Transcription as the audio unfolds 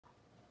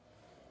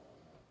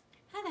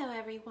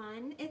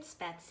everyone, it's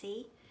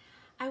Betsy.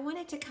 I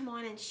wanted to come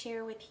on and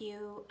share with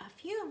you a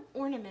few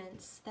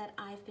ornaments that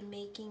I've been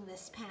making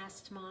this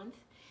past month.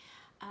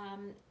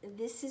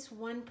 This is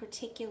one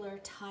particular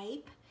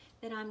type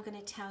that I'm going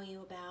to tell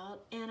you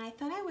about, and I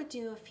thought I would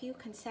do a few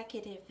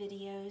consecutive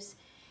videos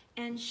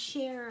and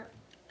share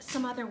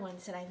some other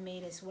ones that I've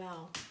made as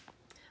well.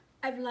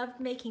 I've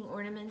loved making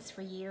ornaments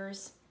for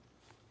years.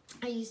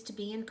 I used to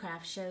be in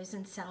craft shows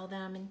and sell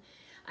them, and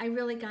I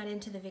really got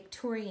into the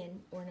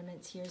Victorian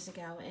ornaments years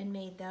ago and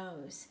made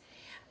those.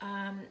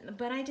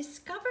 But I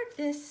discovered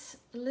this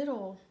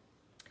little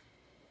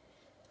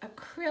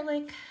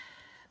acrylic,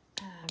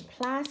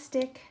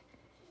 plastic,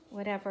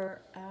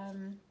 whatever,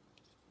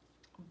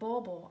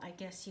 bauble, I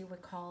guess you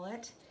would call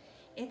it.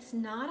 It's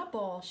not a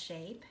ball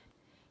shape.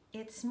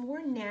 It's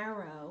more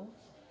narrow,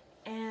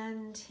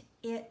 and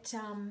it's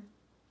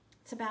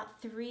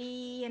about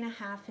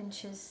 3.5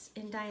 inches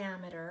in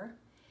diameter.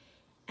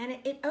 And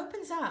it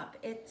opens up.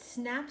 It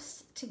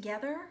snaps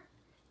together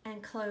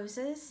and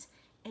closes,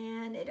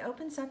 and it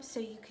opens up so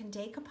you can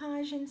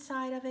decoupage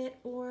inside of it,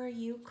 or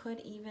you could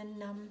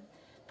even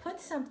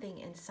put something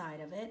inside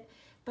of it,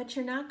 but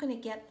you're not going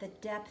to get the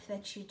depth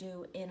that you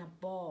do in a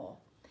ball.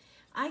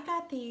 I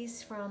got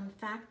these from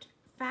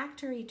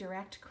Factory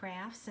Direct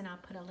Crafts, and I'll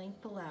put a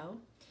link below.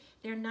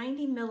 They're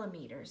 90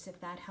 millimeters,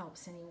 if that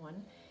helps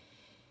anyone.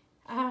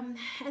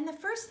 And the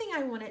first thing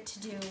I wanted to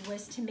do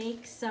was to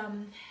make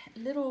some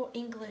little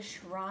English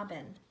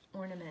robin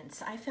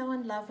ornaments. I fell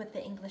in love with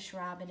the English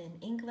robin in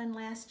England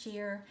last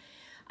year.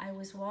 I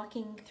was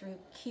walking through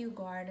Kew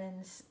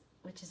Gardens,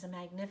 which is a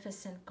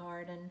magnificent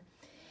garden,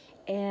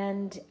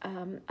 and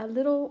a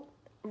little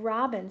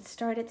robin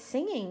started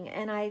singing,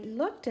 and I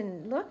looked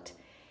and looked,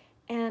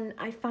 and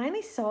I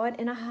finally saw it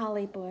in a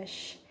holly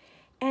bush.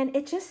 And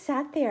it just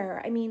sat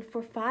there, I mean,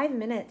 for 5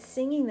 minutes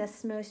singing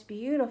this most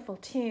beautiful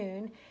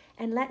tune,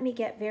 and let me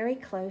get very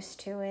close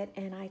to it,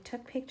 and I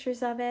took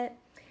pictures of it,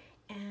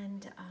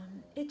 and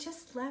it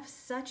just left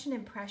such an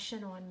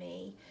impression on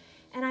me.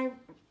 And I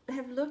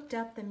have looked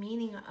up the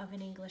meaning of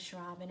an English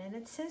robin, and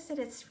it says that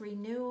it's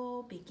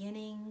renewal,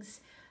 beginnings,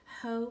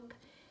 hope,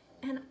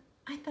 and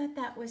I thought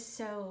that was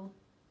so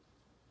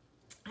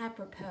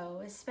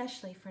apropos,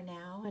 especially for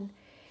now.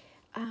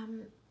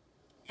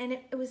 And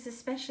it was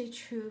especially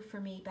true for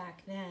me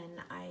back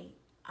then.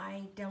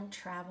 I don't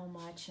travel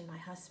much, and my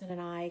husband and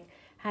I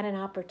had an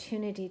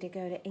opportunity to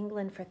go to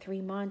England for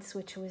 3 months,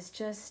 which was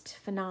just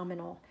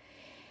phenomenal.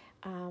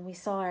 We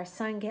saw our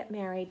son get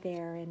married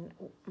there, and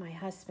my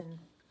husband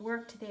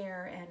worked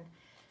there, and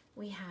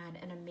we had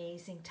an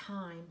amazing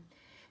time.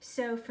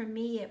 So for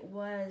me, it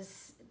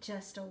was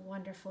just a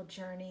wonderful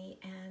journey,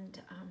 and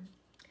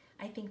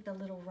I think the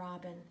little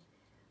robin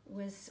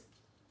was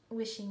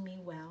wishing me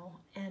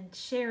well and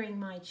sharing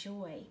my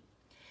joy.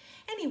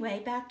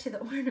 Anyway, back to the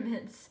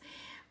ornaments.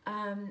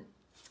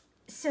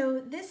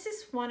 So this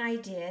is one I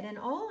did, and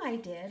all I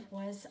did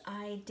was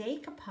I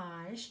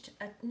decoupaged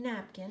a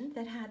napkin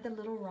that had the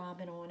little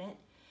robin on it,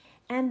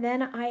 and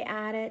then I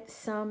added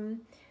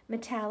some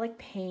metallic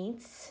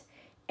paints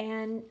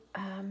and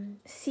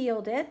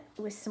sealed it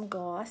with some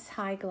gloss,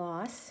 high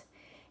gloss,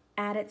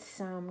 added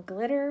some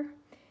glitter,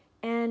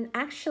 and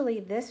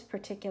actually this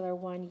particular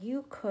one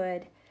you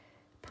could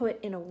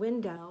put in a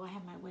window. I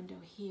have my window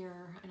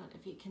here. I don't know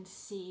if you can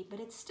see, but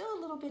it's still a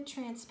little bit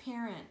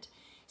transparent.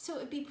 So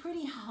it'd be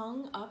pretty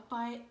hung up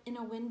in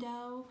a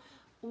window,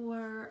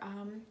 or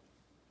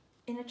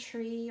in a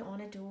tree,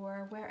 on a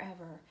door,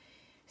 wherever.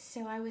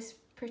 So I was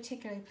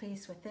particularly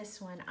pleased with this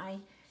one. I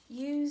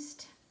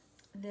used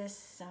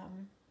this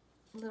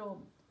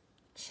little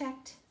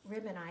checked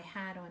ribbon I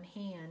had on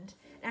hand.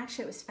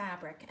 Actually, it was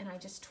fabric, and I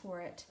just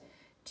tore it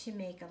to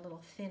make a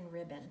little thin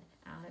ribbon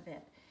out of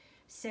it.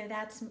 So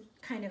that's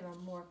kind of a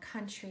more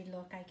country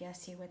look, I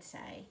guess you would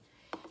say.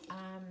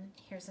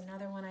 Here's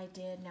another one I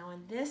did. Now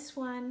in this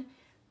one,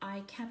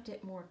 I kept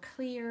it more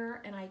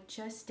clear, and I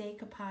just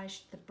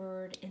decoupaged the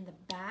bird in the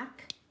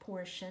back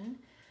portion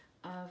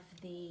of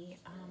the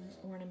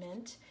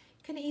ornament.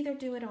 You can either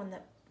do it on the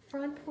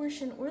front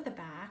portion or the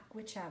back,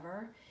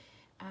 whichever.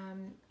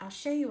 I'll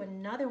show you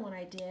another one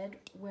I did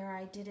where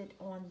I did it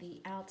on the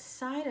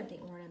outside of the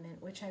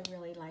ornament, which I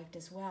really liked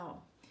as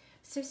well.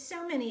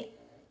 So many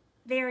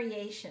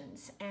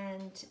variations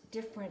and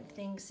different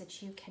things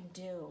that you can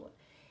do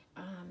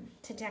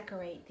to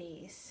decorate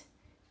these.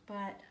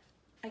 But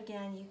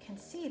again, you can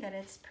see that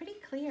it's pretty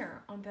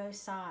clear on both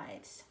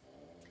sides.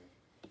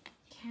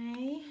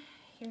 Okay,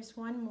 here's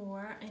one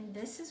more, and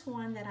this is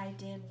one that I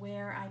did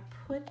where I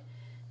put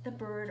the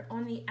bird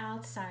on the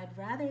outside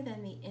rather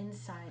than the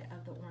inside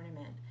of the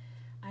ornament.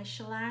 I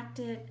shellacked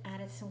it,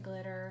 added some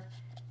glitter,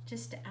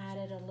 just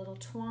added a little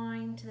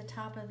twine to the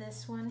top of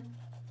this one,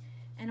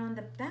 and on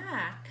the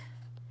back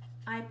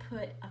I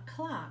put a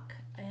clock,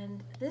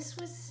 and this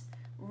was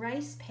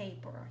rice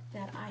paper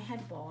that I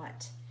had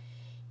bought,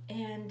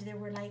 and there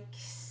were like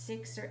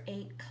 6 or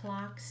 8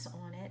 clocks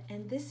on it,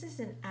 and this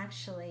isn't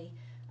actually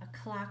a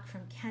clock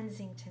from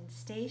Kensington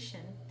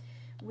Station,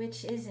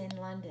 which is in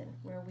London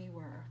where we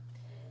were.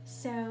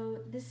 So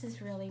this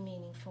is really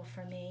meaningful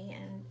for me,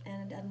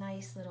 and a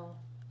nice little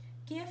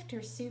gift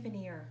or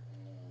souvenir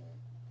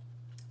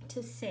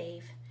to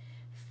save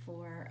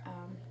for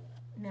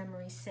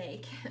memory's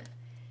sake.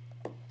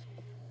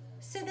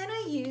 So then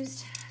I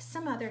used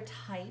some other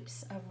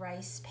types of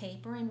rice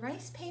paper, and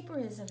rice paper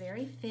is a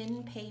very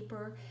thin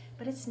paper,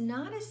 but it's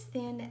not as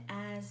thin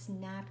as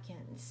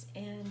napkins,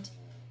 and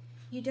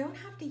you don't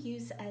have to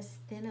use as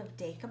thin of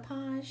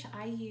decoupage.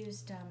 I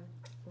used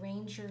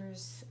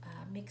Ranger's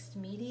mixed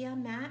media,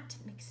 matte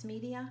mixed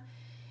media,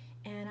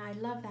 and I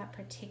love that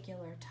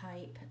particular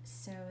type,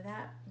 so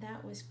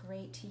that was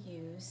great to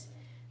use.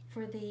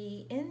 For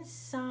the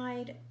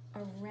inside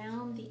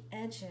around the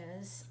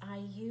edges, I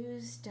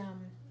used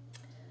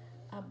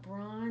a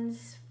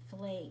bronze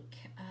flake,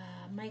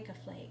 mica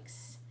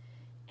flakes,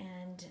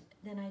 and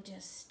then I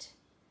just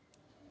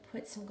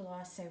put some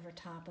gloss over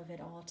top of it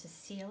all to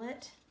seal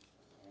it.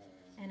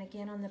 And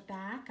again on the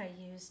back I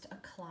used a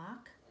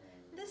clock.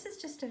 This is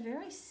just a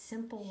very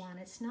simple one.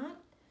 It's not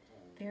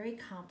very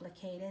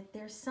complicated.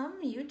 There's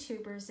some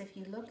YouTubers, if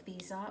you look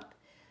these up,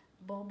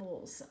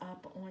 bubbles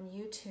up on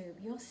YouTube,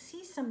 you'll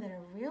see some that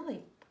are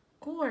really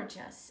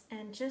gorgeous,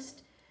 and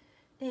just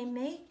they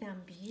make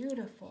them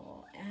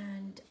beautiful.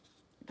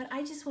 But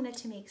I just wanted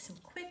to make some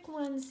quick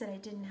ones that I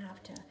didn't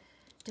have to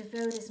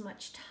devote as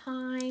much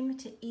time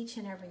to each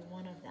and every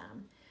one of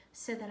them,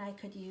 so that I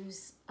could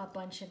use a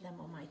bunch of them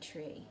on my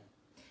tree.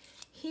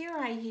 Here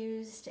I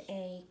used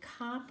a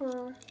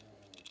copper,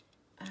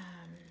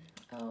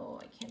 oh,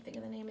 I can't think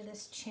of the name of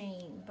this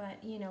chain,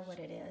 but you know what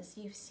it is,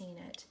 you've seen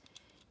it,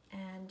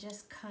 and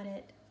just cut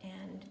it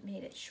and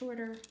made it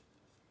shorter,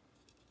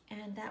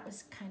 and that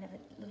was kind of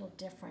a little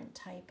different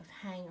type of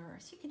hanger.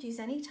 So you could use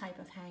any type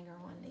of hanger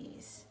on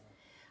these.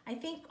 I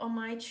think on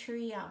my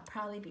tree I'll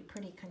probably be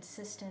pretty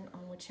consistent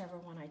on whichever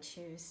one I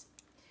choose.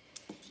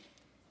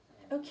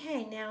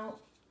 Okay, now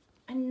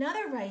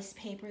another rice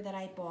paper that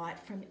I bought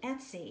from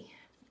Etsy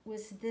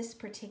was this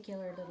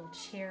particular little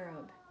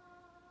cherub.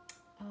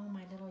 Oh,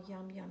 my little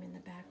Yum Yum in the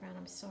background.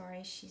 I'm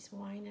sorry, she's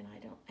whining.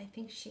 I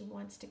think she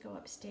wants to go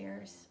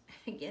upstairs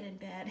and get in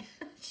bed.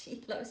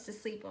 She loves to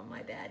sleep on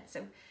my bed,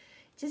 so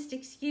just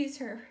excuse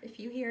her if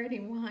you hear any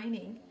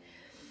whining.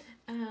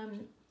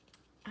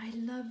 I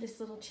love this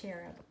little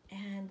cherub,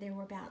 and there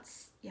were about,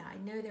 yeah, I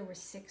know there were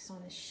 6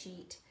 on the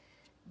sheet.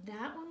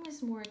 That one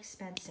was more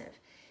expensive.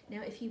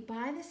 Now, if you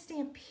buy the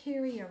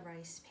Stamperia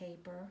rice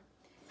paper,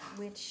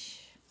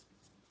 which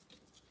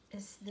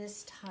is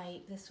this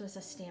type, this was a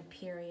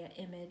Stamperia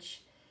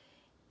image,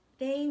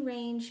 they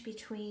range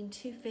between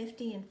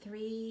 $2.50 and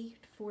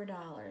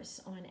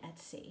 $3–4 on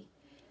Etsy.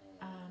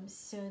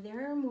 So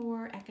they're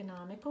more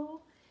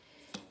economical,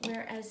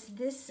 whereas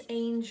this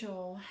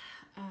angel,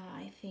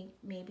 I think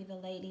maybe the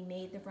lady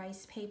made the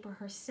rice paper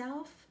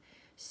herself,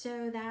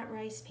 so that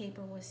rice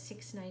paper was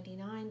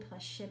 $6.99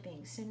 plus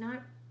shipping, so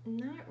not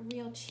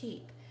real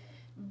cheap,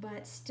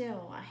 but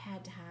still I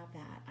had to have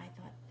that. I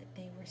thought that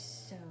they were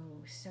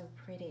so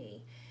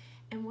pretty.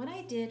 And what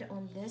I did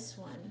on this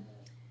one,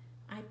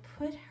 I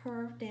put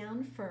her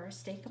down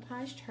first,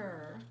 decoupaged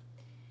her.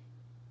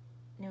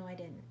 No, I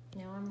didn't.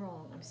 No, I'm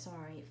wrong. I'm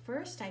sorry.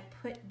 First I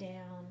put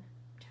down,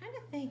 I'm trying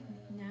to think,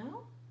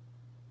 no?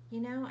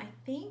 You know, I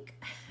think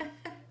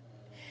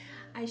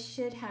I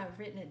should have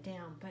written it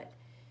down, but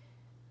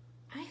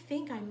I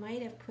think I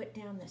might have put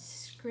down the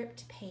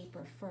script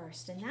paper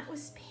first, and that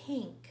was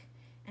pink,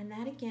 and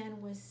that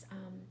again was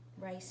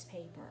rice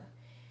paper.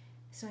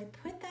 So I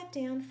put that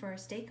down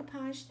first,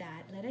 decoupaged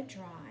that, let it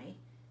dry,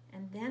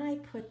 and then I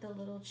put the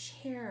little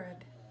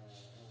cherub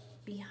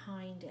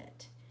behind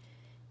it.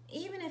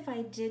 Even if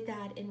I did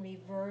that in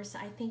reverse,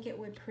 I think it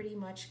would pretty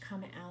much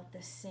come out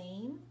the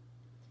same.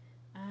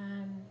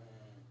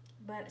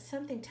 But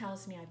something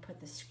tells me I put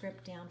the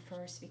script down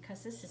first,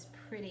 because this is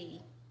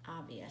pretty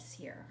obvious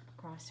here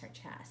across her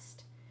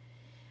chest.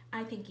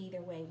 I think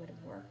either way would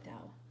have worked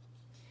though.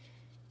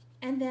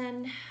 And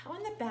then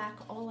on the back,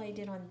 all I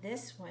did on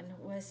this one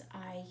was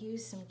I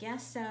used some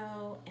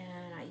gesso,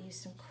 and I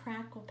used some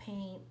crackle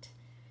paint,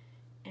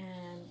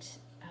 and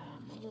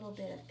a little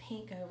bit of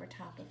pink over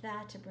top of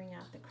that to bring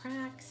out the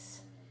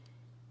cracks.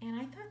 And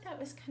I thought that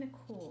was kind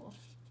of cool.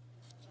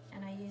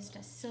 And I used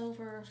a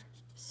silver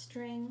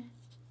string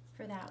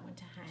for that one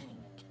to hang.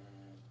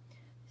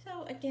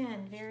 So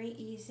again, very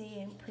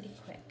easy and pretty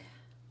quick.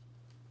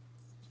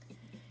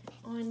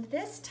 On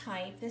this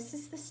type, this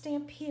is the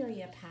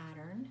Stamperia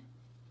pattern,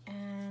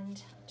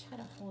 and I'll try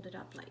to hold it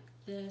up like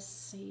this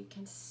so you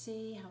can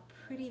see how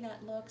pretty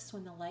that looks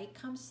when the light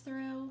comes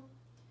through.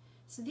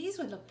 So these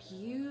would look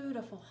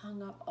beautiful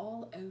hung up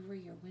all over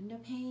your window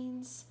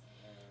panes.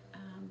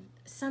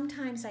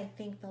 Sometimes I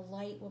think the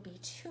light will be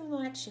too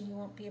much and you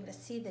won't be able to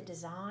see the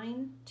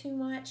design too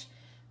much,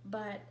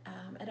 but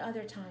at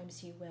other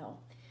times you will.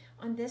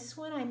 On this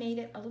one, I made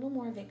it a little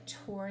more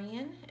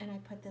Victorian, and I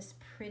put this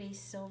pretty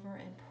silver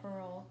and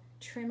pearl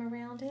trim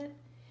around it.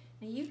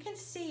 Now you can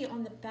see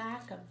on the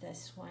back of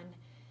this one,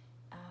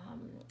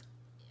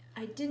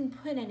 I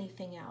didn't put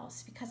anything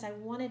else because I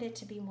wanted it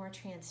to be more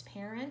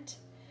transparent.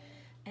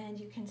 and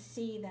you can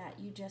see that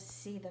you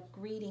just see the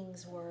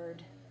greetings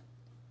word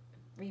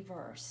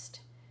reversed.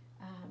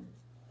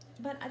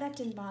 But that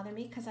didn't bother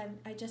me because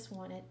I just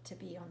want it to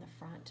be on the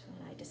front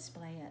when I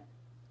display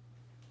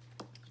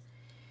it.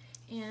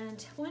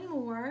 And one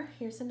more,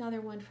 here's another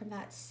one from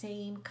that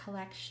same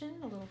collection,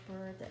 a little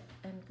bird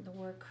and the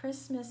word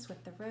Christmas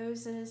with the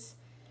roses.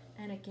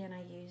 And again,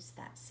 I use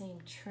that same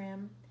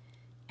trim.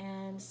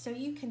 And so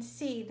you can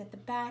see that the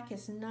back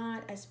is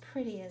not as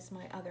pretty as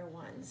my other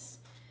ones.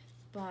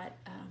 But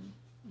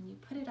when you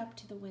put it up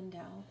to the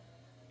window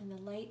and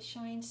the light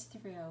shines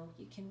through,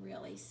 you can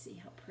really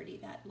see how pretty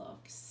that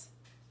looks.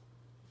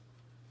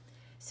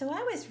 So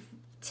I was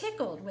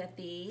tickled with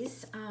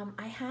these.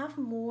 I have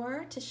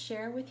more to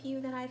share with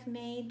you that I've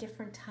made,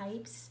 different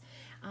types.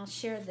 I'll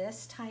share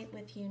this type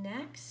with you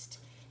next.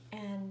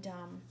 And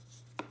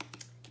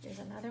there's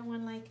another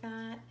one like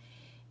that.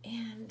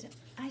 And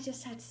I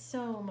just had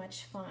so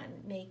much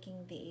fun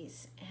making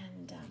these,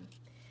 and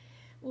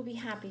we'll be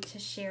happy to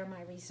share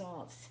my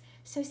results.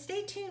 So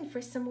stay tuned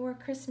for some more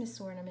Christmas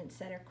ornaments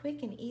that are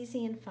quick and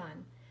easy and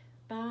fun.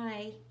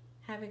 Bye.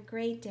 Have a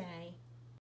great day.